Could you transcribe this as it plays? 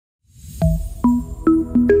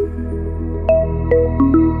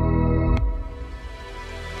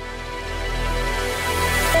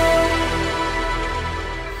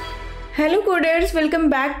Hello coders, welcome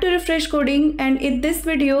back to Refresh Coding, and in this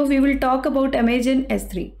video we will talk about Amazon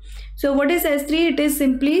S3. So what is S3? It is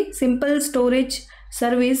simply simple storage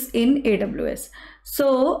service in AWS.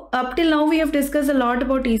 So up till now we have discussed a lot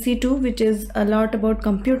about EC2, which is a lot about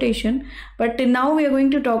computation, but now we are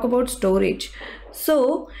going to talk about storage.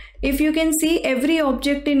 So if you can see, every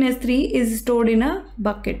object in S3 is stored in a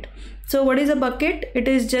bucket. So what is a bucket? It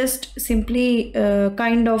is just simply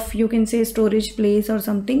kind of, you can say, storage place or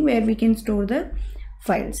something where we can store the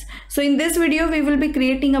files. So in this video we will be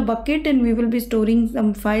creating a bucket and we will be storing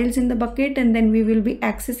some files in the bucket, and then we will be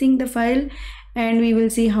accessing the file and we will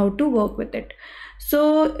see how to work with it.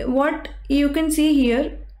 So what you can see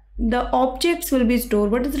here, the objects will be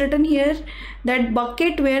stored. What is written here? That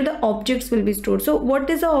bucket where the objects will be stored. So what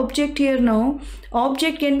is the object here now?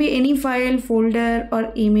 Object can be any file, folder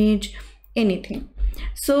or image, anything.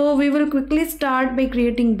 So we will quickly start by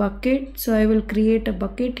creating bucket. So I will create a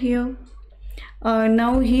bucket here.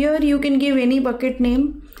 Now here you can give any bucket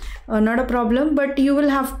name, not a problem, but you will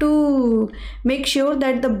have to make sure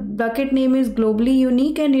that the bucket name is globally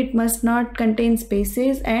unique and it must not contain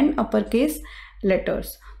spaces and uppercase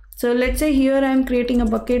letters. So let's say here I am creating a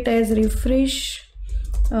bucket as refresh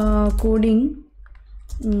coding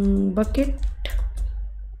bucket,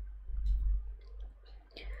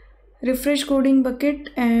 refresh coding bucket,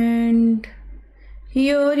 and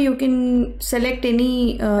here you can select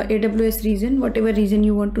any AWS region, whatever region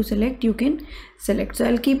you want to select, you can select. So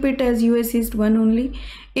I'll keep it as US East 1 only.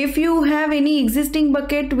 If you have any existing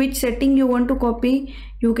bucket, which setting you want to copy,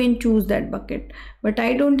 you can choose that bucket, but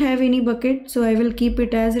I don't have any bucket, so I will keep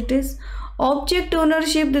it as it is. Object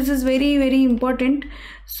ownership, this is very important.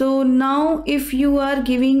 So now if you are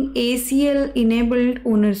giving ACL enabled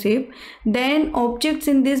ownership, then objects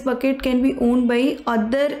in this bucket can be owned by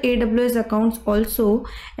other AWS accounts also,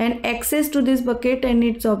 and access to this bucket and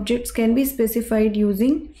its objects can be specified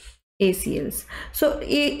using ACLs. So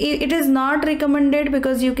it is not recommended,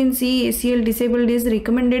 because you can see ACL disabled is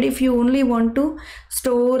recommended if you only want to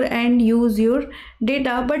store and use your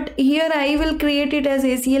data, but here I will create it as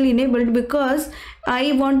ACL enabled because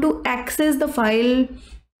I want to access the file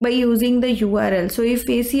by using the URL. So if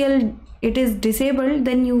ACL it is disabled,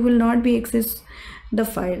 then you will not be access the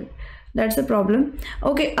file. That's the problem.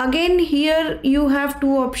 Okay, again here you have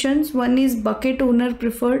two options. One is bucket owner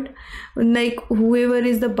preferred, like whoever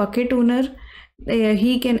is the bucket owner,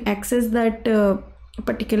 he can access that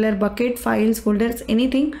particular bucket, files, folders,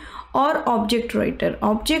 anything. Or object writer.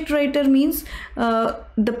 Object writer means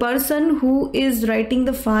the person who is writing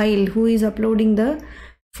the file, who is uploading the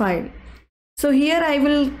file. So here I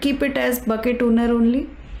will keep it as bucket owner only.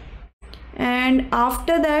 And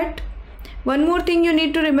after that, one more thing you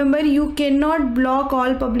need to remember, you cannot block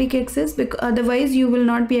all public access, because otherwise you will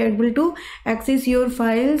not be able to access your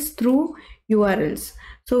files through URLs.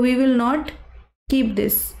 So we will not keep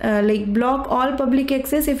this like block all public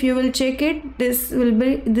access. If you will check it, this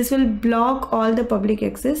will block all the public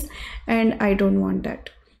access, and I don't want that.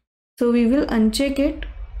 So we will uncheck it.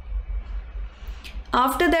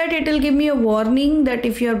 After that, it will give me a warning that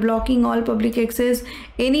if you are blocking all public access,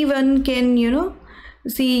 anyone can,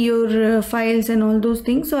 see your files and all those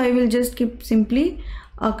things. So I will just keep simply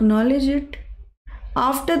acknowledge it.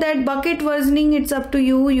 After that, bucket versioning, it's up to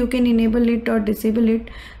you. You can enable it or disable it.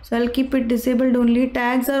 So I'll keep it disabled only.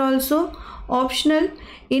 Tags are also optional.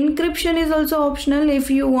 Encryption is also optional. If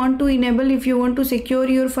you want to enable, if you want to secure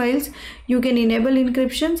your files, you can enable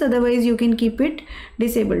encryptions. Otherwise, you can keep it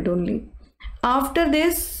disabled only. After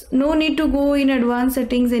this, no need to go in advanced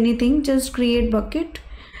settings, anything. Just create bucket.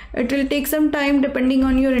 It will take some time depending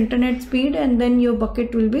on your internet speed, and then your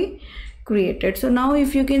bucket will be created. So now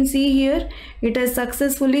if you can see here, it has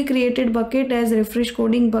successfully created bucket as refresh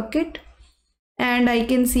coding bucket, and I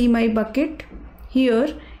can see my bucket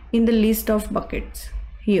here in the list of buckets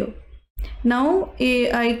here. Now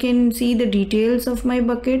I can see the details of my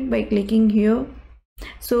bucket by clicking here.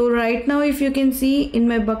 So right now, if you can see in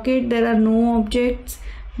my bucket, there are no objects,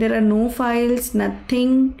 there are no files,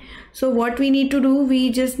 nothing. So what we need to do,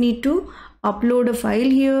 we just need to upload a file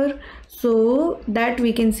here so that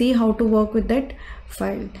we can see how to work with that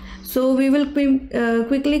file. So we will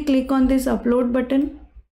quickly click on this upload button,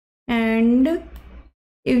 and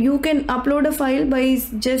you can upload a file by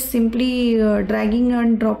just simply dragging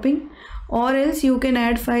and dropping, or else you can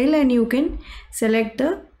add file and you can select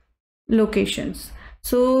the locations.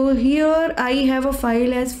 So here I have a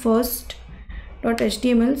file as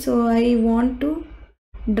first.html, so I want to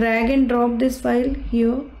drag and drop this file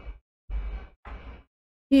here.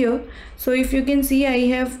 So if you can see, I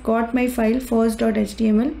have got my file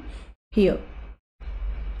first.html here.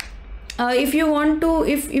 If you want to,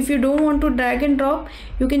 if you don't want to drag and drop,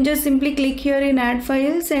 you can just simply click here in add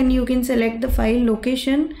files and you can select the file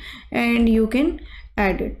location and you can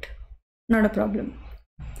add it, not a problem.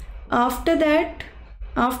 After that,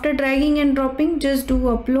 after dragging and dropping, just do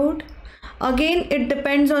upload. Again, it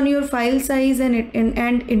depends on your file size and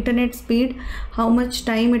internet speed, how much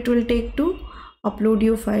time it will take to upload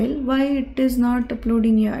your file. Why it is not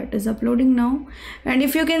uploading? Yeah, it is uploading now. And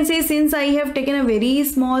if you can see, since I have taken a very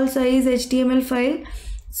small size HTML file,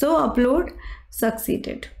 so upload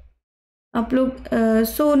succeeded. Upload.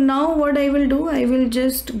 So now what I will do, I will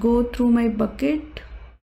just go through my bucket,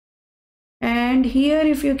 and here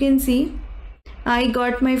if you can see, I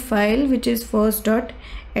got my file which is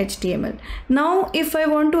first.html. Now if I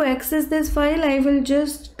want to access this file, I will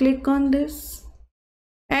just click on this,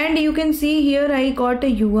 and you can see here I got a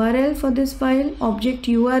URL for this file, object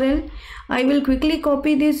URL. I will quickly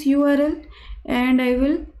copy this URL and I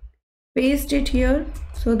will paste it here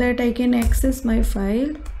so that I can access my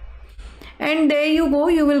file. And there you go,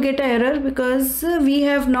 you will get an error because we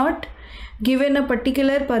have not given a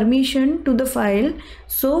particular permission to the file,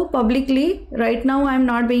 so publicly right now I am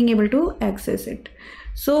not being able to access it.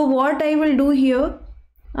 So what I will do here,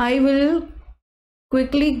 I will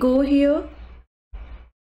quickly go here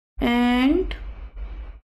and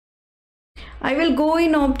I will go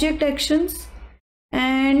in object actions,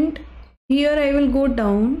 and here I will go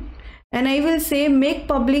down and I will say make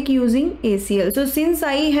public using ACL. So since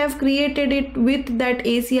I have created it with that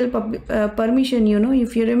ACL permission, you know,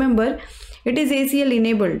 if you remember, it is ACL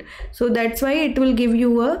enabled, so that's why it will give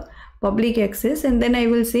you a public access, and then I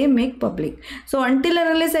will say make public. So until and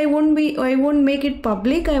unless I won't make it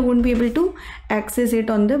public, I won't be able to access it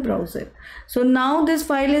on the browser. So now this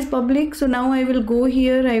file is public, so now I will go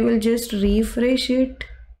here, I will just refresh it,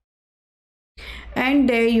 and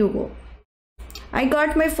there you go, I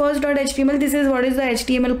got my first.html. This is what is the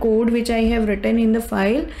HTML code which I have written in the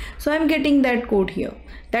file. So I'm getting that code here.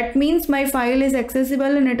 That means my file is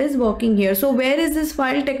accessible and it is working here. So where is this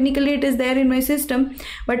file? Technically it is there in my system,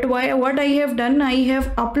 but what I have done, I have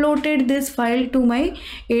uploaded this file to my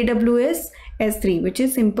AWS S3, which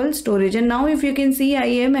is simple storage. And now if you can see, I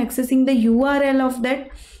am accessing the URL of that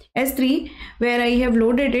S3 where I have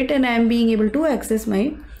loaded it, and I am being able to access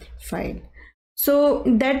my file. So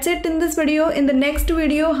that's it in this video. In the next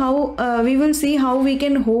video, we will see how we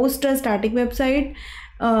can host a static website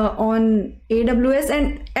on AWS,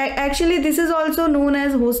 and actually this is also known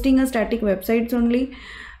as hosting a static websites only.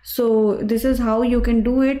 So this is how you can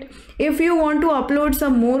do it. If you want to upload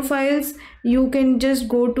some more files, you can just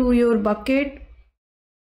go to your bucket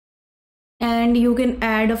and you can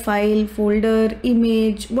add a file, folder,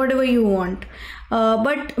 image, whatever you want,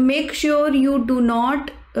 but make sure you do not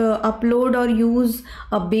upload or use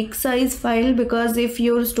a big size file, because if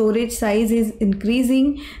your storage size is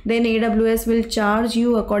increasing, then AWS will charge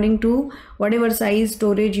you according to whatever size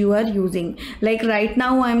storage you are using. Like right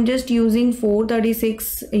now I'm just using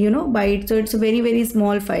 436 bytes, so it's a very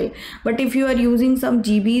small file. But if you are using some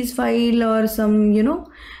GBs file or some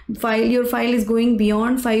file, your file is going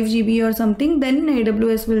beyond 5 GB or something, then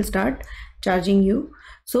AWS will start charging you.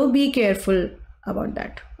 So be careful about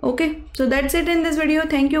that. Okay, so that's it in this video.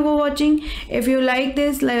 Thank you for watching. If you like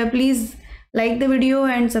this, please like the video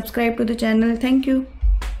and subscribe to the channel. Thank you.